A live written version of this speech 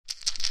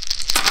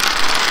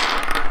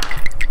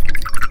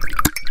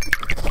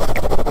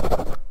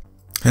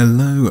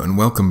Hello and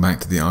welcome back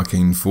to the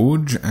Arcane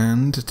Forge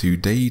and to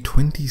day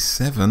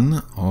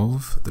 27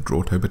 of the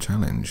Drawtober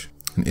challenge.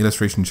 An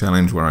illustration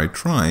challenge where I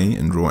try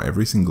and draw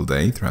every single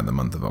day throughout the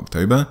month of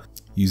October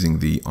using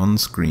the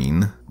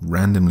on-screen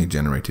randomly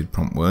generated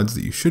prompt words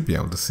that you should be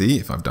able to see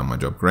if I've done my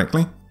job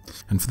correctly.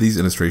 And for these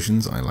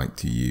illustrations I like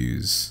to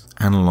use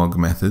analog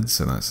methods,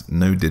 so that's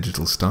no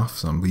digital stuff,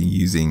 so I'll be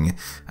using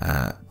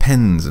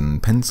pens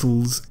and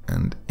pencils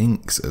and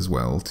inks as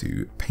well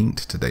to paint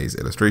today's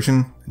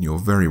illustration. And you're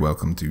very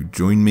welcome to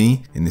join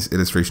me in this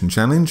illustration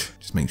challenge.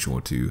 Just make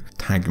sure to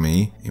tag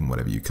me in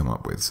whatever you come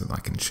up with so that I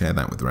can share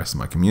that with the rest of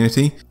my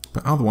community.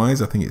 But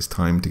otherwise I think it's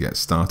time to get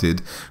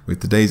started with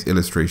today's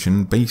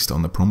illustration based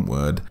on the prompt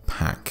word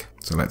pack.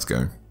 So let's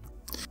go.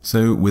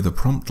 So with a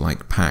prompt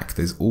like pack,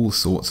 there's all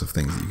sorts of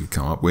things that you could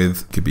come up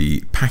with. It could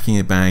be packing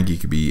a bag, you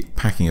could be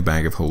packing a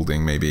bag of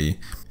holding, maybe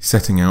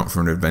setting out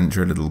for an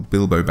adventure, a little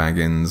Bilbo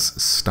Baggins,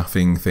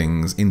 stuffing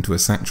things into a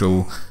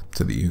satchel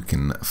so that you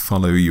can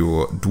follow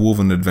your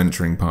dwarven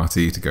adventuring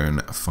party to go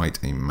and fight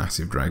a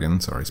massive dragon.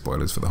 Sorry,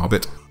 spoilers for The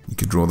Hobbit. You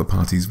could draw the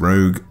party's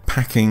rogue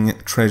packing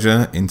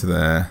treasure into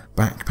their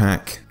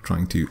backpack,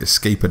 trying to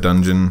escape a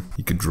dungeon.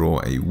 You could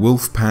draw a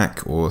wolf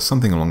pack or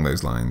something along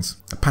those lines.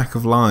 A pack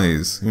of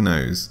lies, who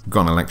knows? We've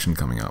got an election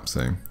coming up,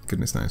 so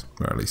goodness knows.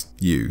 Or at least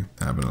you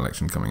have an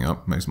election coming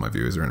up. Most of my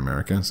viewers are in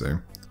America,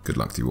 so good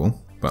luck to you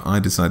all. But I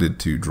decided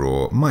to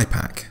draw my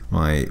pack,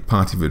 my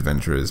party of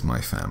adventurers, my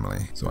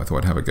family. So I thought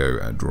I'd have a go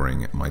at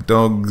drawing my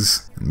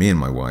dogs, and me and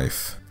my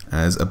wife,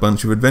 as a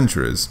bunch of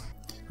adventurers.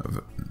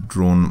 I've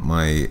drawn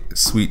my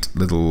sweet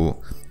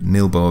little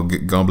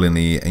Nilbog,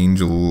 goblin-y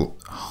angel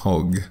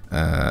hog,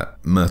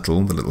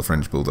 Myrtle, the little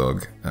French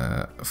bulldog,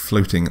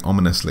 floating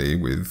ominously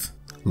with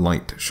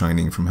light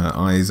shining from her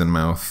eyes and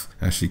mouth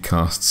as she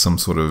casts some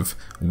sort of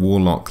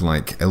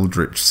warlock-like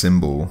eldritch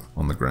symbol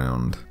on the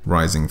ground,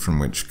 rising from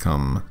which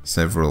come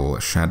several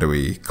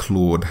shadowy,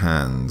 clawed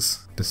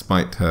hands.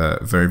 Despite her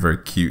very, very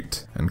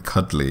cute and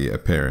cuddly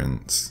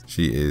appearance,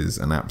 she is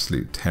an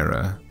absolute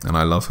terror, and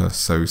I love her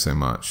so, so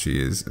much.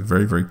 She is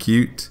very, very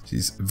cute,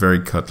 she's very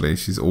cuddly,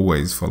 she's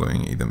always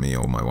following either me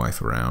or my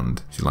wife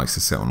around. She likes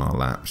to sit on our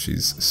lap,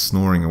 she's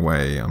snoring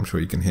away, I'm sure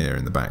you can hear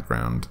in the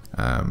background.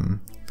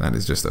 That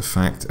is just a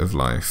fact of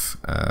life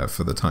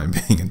for the time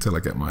being until I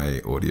get my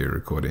audio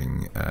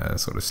recording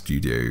sort of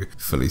studio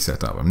fully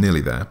set up. I'm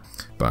nearly there,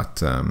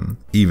 but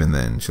even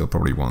then she'll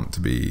probably want to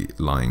be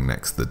lying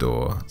next to the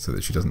door so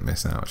that she doesn't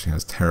miss out. She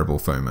has terrible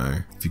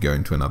FOMO. If you go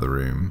into another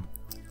room,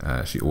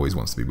 she always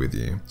wants to be with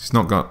you. She's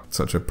not got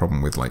such a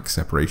problem with like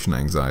separation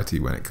anxiety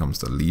when it comes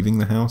to leaving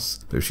the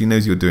house, but if she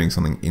knows you're doing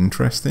something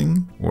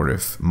interesting, or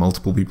if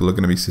multiple people are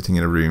going to be sitting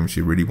in a room,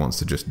 she really wants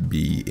to just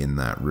be in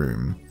that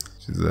room.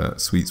 She's a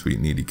sweet, sweet,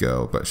 needy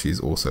girl, but she's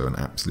also an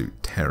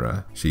absolute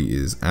terror. She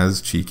is as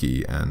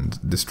cheeky and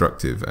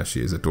destructive as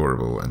she is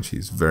adorable, and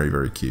she's very,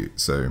 very cute.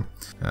 So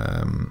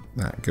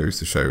that goes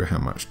to show how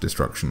much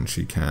destruction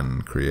she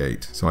can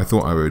create. So I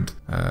thought I would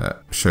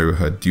show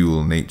her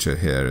dual nature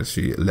here as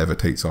she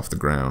levitates off the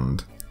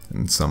ground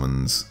and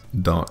summons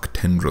dark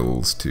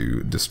tendrils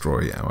to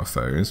destroy our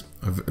foes.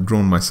 I've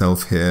drawn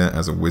myself here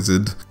as a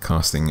wizard,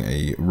 casting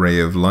a ray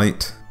of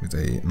light with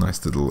a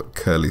nice little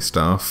curly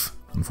staff.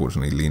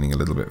 Unfortunately leaning a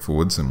little bit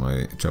forward, so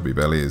my chubby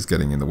belly is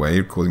getting in the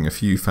way, causing a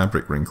few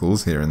fabric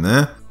wrinkles here and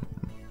there.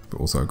 But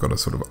also I've got a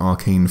sort of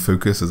arcane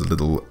focus as a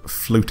little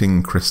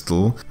floating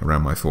crystal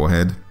around my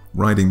forehead.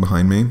 Riding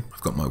behind me,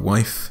 I've got my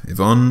wife,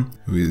 Yvonne,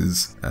 who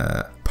is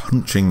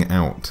punching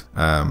out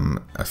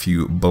a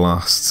few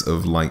blasts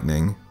of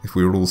lightning. If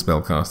we were all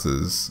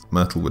spellcasters,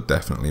 Myrtle would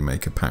definitely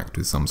make a pact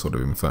with some sort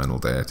of infernal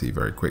deity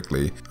very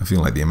quickly. I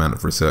feel like the amount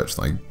of research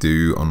that I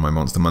do on my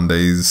Monster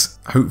Mondays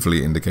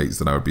hopefully indicates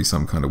that I would be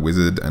some kind of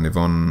wizard, and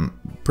Yvonne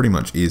pretty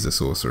much is a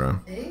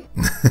sorcerer.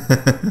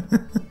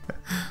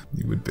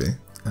 You would be.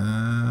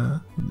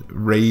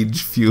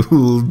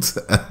 Rage-fueled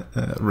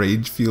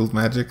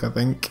magic, I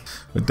think,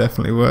 would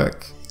definitely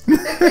work.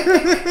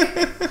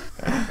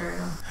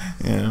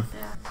 Yeah.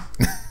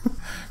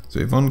 So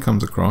Yvonne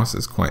comes across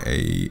as quite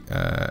a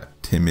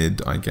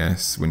timid, I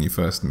guess, when you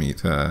first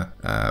meet her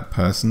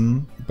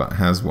person, but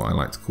has what I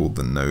like to call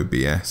the no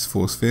BS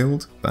force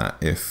field, that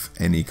if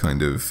any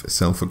kind of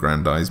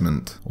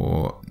self-aggrandizement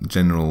or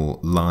general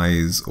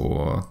lies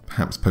or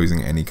perhaps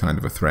posing any kind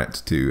of a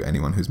threat to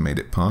anyone who's made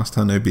it past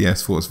her no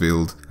BS force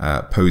field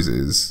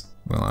poses,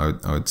 well,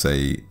 I would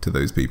say to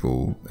those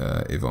people,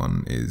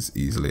 Yvonne is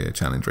easily a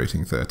challenge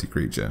rating 30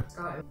 creature.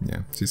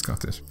 Yeah, she's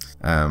Scottish.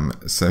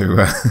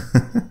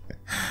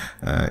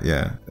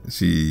 Yeah,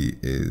 she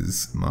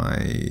is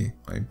my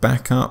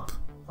backup.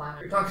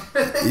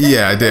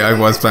 Yeah, I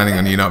was planning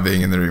on you not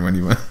being in the room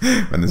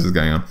when this was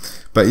going on.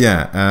 But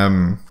yeah,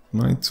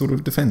 my sort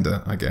of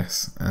defender, I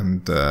guess,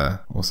 and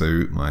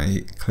also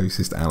my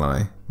closest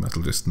ally.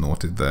 Metal just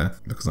snorted there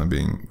because I'm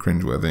being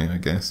cringeworthy, I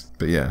guess.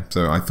 But yeah,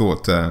 so I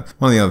thought one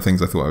of the other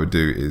things I thought I would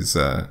do is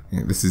I'm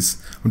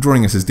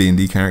drawing us as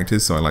D&D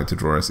characters, so I like to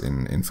draw us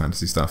in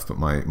fantasy stuff. But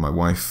my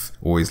wife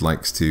always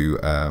likes to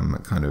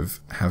kind of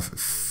have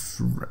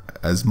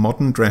as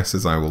modern dress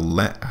as I will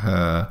let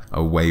her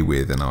away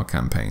with in our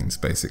campaigns,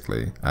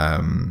 basically.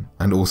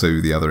 And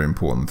also the other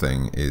important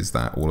thing is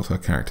that all of her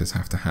characters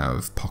have to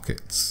have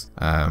pockets.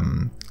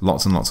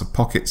 Lots and lots of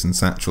pockets and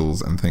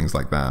satchels and things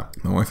like that.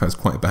 My wife has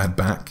quite a bad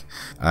back.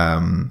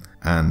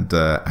 And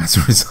as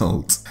a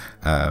result,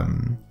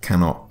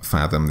 cannot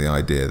fathom the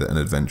idea that an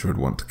adventurer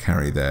would want to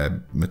carry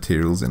their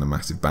materials in a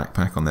massive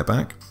backpack on their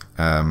back.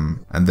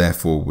 And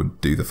therefore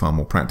would do the far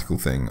more practical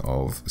thing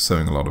of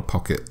sewing a lot of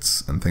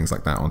pockets and things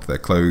like that onto their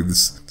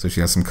clothes. So she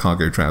has some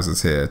cargo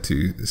trousers here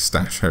to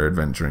stash her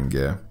adventuring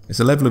gear. It's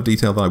a level of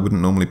detail that I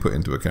wouldn't normally put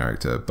into a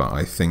character, but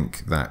I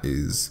think that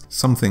is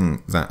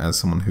something that, as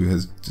someone who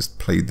has just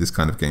played this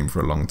kind of game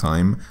for a long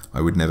time, I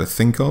would never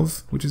think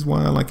of, which is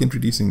why I like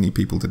introducing new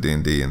people to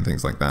D&D and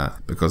things like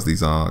that, because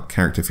these are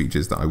character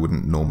features that I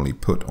wouldn't normally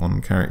put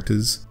on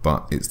characters,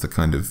 but it's the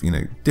kind of,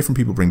 different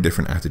people bring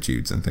different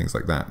attitudes and things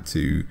like that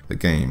to the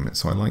game,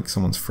 so I like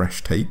someone's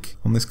fresh take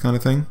on this kind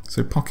of thing.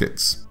 So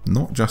pockets,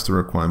 not just a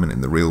requirement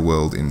in the real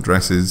world in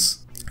dresses,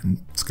 and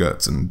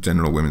skirts and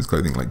general women's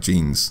clothing like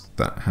jeans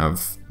that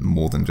have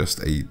more than just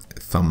a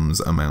thumb's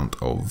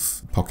amount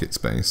of pocket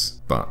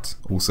space, but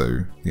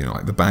also,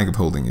 like the bag of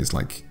holding is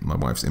like my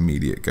wife's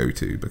immediate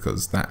go-to,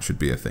 because that should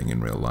be a thing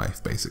in real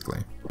life,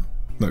 basically.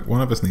 Look,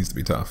 one of us needs to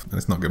be tough, and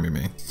it's not going to be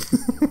me.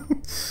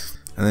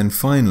 And then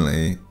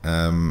finally,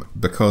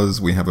 because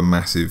we have a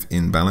massive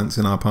imbalance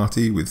in our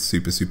party with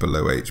super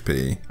low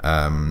HP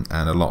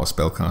and a lot of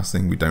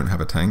spellcasting, we don't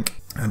have a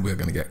tank, and we're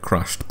going to get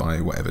crushed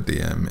by whatever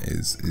DM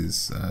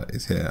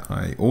is here.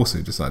 I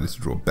also decided to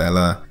draw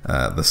Bella,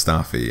 the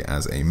Staffy,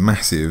 as a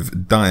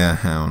massive dire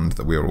hound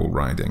that we're all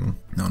riding.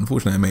 Now,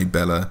 unfortunately, I made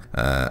Bella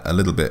a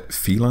little bit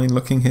feline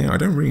looking here. I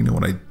don't really know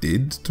what I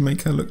did to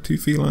make her look too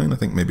feline. I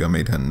think maybe I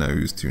made her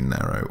nose too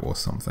narrow or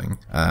something.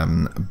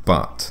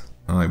 But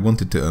I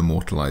wanted to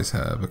immortalize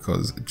her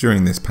because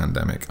during this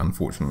pandemic,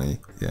 unfortunately,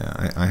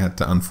 I had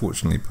to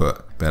unfortunately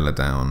put Bella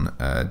down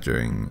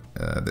during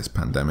this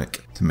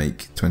pandemic to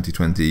make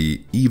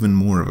 2020 even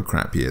more of a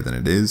crap year than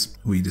it is.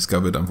 We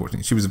discovered,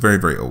 unfortunately, she was a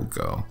very old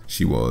girl.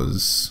 She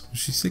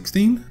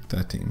 16?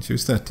 13. She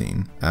was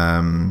 13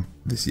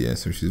 this year,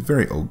 so she's a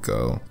very old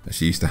girl.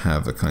 She used to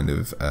have a kind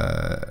of,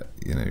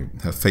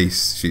 her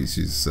face,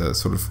 she's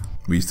sort of,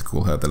 we used to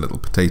call her the little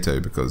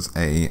potato because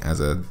as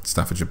a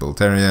Staffordshire Bull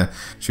Terrier,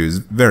 she was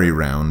very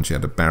round. She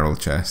had a barrel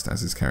chest,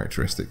 as is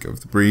characteristic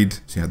of the breed.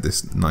 She had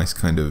this nice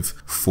kind of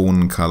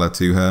fawn colour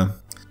to her.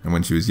 And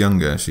when she was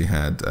younger, she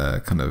had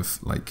kind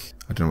of like,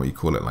 I don't know what you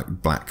call it, like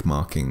black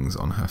markings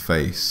on her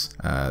face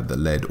that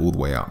led all the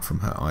way up from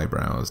her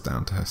eyebrows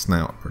down to her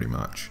snout, pretty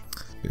much.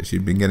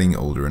 She'd been getting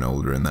older and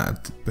older, and that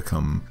had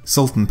become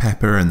salt and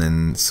pepper, and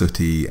then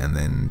sooty, and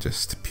then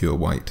just pure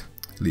white,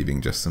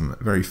 leaving just some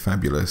very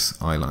fabulous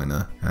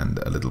eyeliner and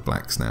a little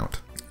black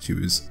snout. She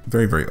was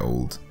very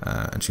old,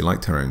 and she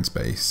liked her own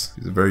space.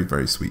 She was a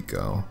very sweet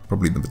girl.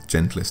 Probably the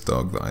gentlest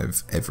dog that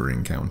I've ever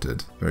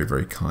encountered.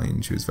 Very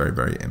kind. She was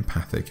very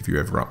empathic. If you were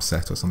ever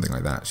upset or something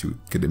like that, she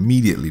could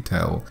immediately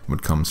tell and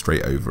would come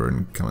straight over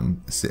and come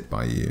and sit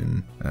by you,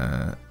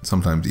 and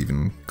sometimes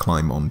even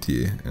climb onto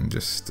you and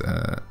just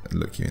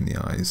look you in the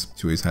eyes.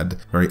 She always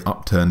had very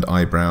upturned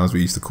eyebrows.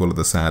 We used to call her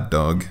the sad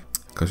dog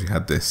because she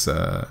had this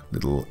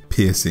little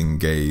piercing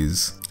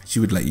gaze. She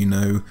would let you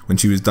know when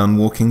she was done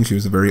walking. She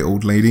was a very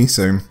old lady,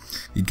 so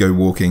you'd go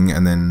walking,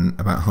 and then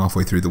about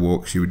halfway through the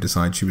walk she would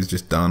decide she was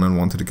just done and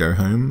wanted to go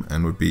home,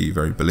 and would be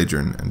very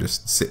belligerent and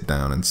just sit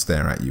down and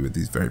stare at you with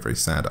these very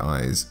sad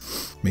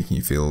eyes, making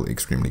you feel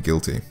extremely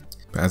guilty.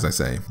 But as I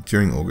say,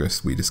 during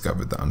August we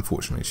discovered that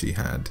unfortunately she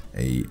had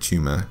a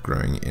tumour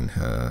growing in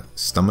her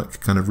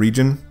stomach kind of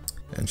region,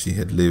 and she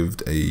had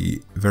lived a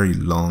very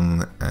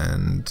long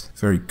and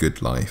very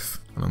good life.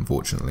 And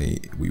unfortunately,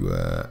 we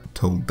were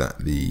told that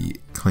the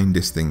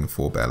kindest thing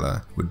for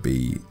Bella would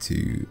be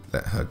to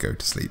let her go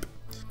to sleep.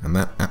 And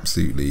that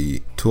absolutely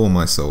tore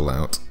my soul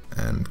out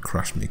and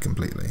crushed me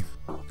completely.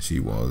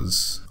 She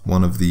was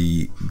one of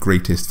the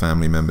greatest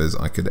family members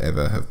I could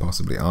ever have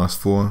possibly asked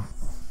for.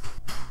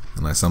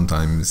 And I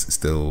sometimes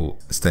still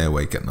stay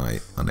awake at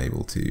night,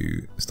 unable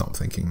to stop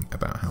thinking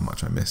about how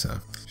much I miss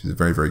her. She's a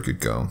very good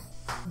girl.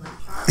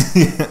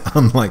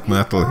 Unlike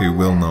Myrtle, who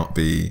will not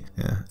be,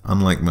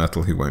 unlike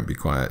Myrtle, who won't be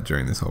quiet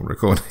during this whole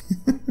recording.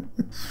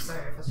 Sorry,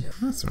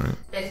 that's alright.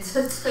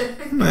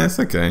 No, it's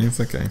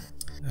okay.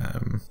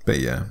 But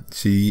yeah,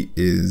 she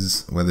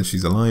is, whether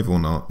she's alive or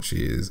not, she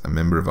is a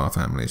member of our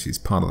family. She's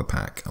part of the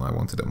pack, and I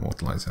wanted to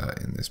immortalize her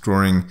in this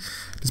drawing,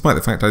 despite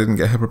the fact I didn't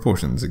get her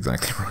proportions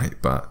exactly right.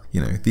 But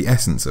the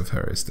essence of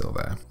her is still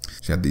there.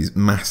 She had these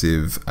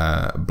massive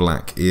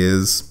black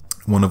ears,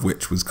 one of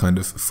which was kind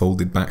of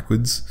folded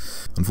backwards.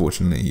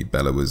 Unfortunately,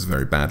 Bella was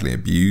very badly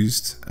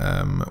abused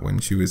when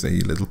she was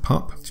a little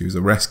pup. She was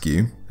a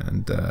rescue,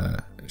 and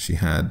she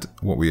had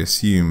what we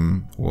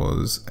assume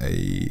was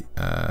a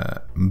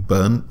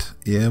burnt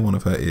ear, one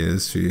of her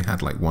ears. She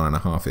had like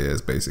 1.5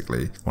 ears,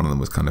 basically. One of them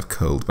was kind of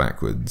curled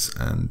backwards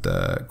and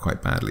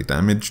quite badly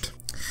damaged.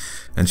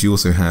 And she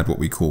also had what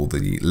we call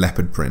the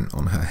leopard print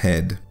on her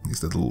head,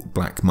 these little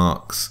black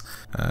marks,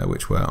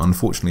 which were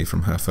unfortunately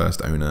from her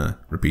first owner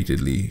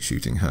repeatedly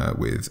shooting her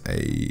with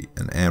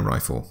an air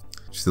rifle.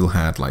 She still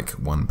had like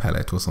one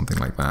pellet or something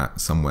like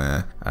that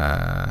somewhere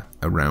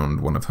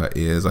around one of her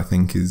ears, I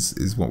think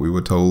is what we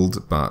were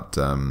told, but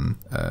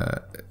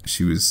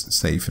she was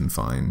safe and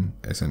fine,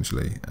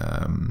 essentially.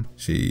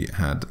 She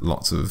had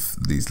lots of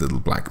these little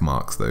black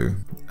marks though,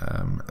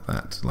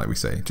 that, like we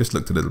say, just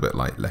looked a little bit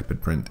like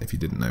leopard print if you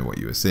didn't know what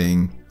you were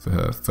seeing. For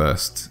her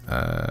first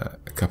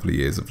couple of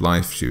years of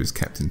life, she was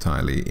kept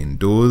entirely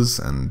indoors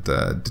and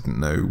didn't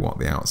know what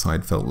the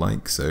outside felt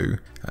like, so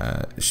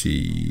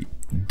she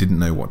didn't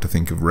know what to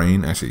think of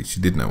rain. Actually,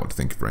 she did know what to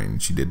think of rain.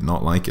 She did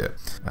not like it.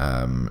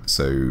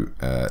 So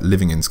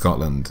living in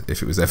Scotland,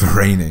 if it was ever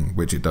raining,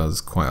 which it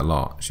does quite a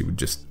lot, she would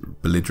just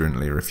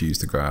belligerently refuse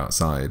to go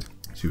outside.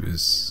 She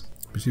was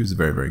a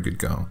very, very good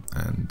girl,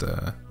 and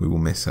we will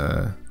miss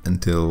her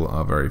until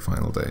our very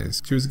final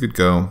days. She was a good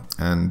girl,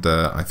 and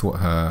I thought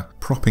her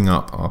propping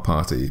up our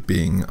party,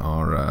 being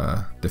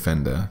our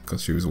defender,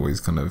 because she was always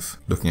kind of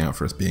looking out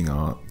for us, being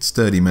our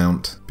sturdy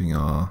mount, being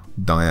our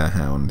dire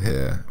hound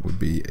here, would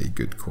be a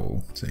good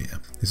call. So yeah,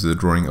 this is a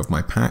drawing of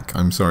my pack.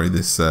 I'm sorry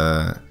this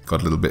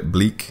got a little bit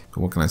bleak,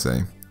 but what can I say?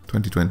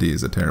 2020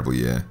 is a terrible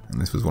year,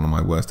 and this was one of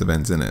my worst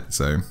events in it,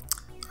 so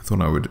I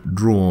thought I would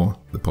draw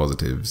the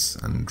positives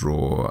and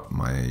draw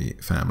my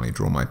family,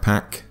 draw my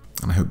pack,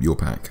 and I hope your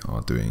pack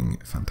are doing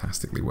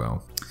fantastically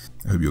well.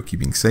 I hope you're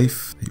keeping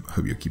safe, I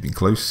hope you're keeping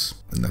close,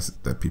 unless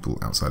there are people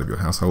outside of your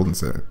household, and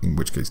so in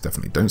which case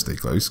definitely don't stay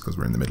close because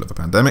we're in the middle of a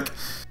pandemic,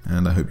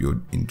 and I hope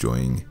you're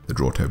enjoying the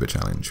Drawtober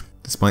challenge.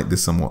 Despite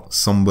this somewhat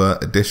somber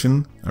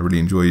edition, I really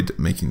enjoyed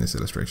making this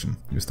illustration.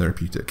 It was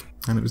therapeutic,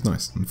 and it was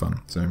nice and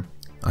fun. So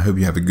I hope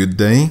you have a good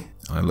day.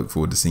 I look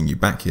forward to seeing you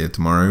back here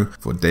tomorrow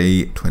for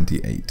day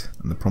 28.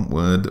 And the prompt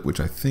word, which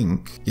I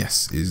think,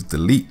 yes, is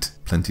delete.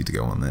 Plenty to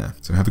go on there.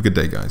 So have a good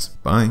day, guys.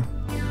 Bye.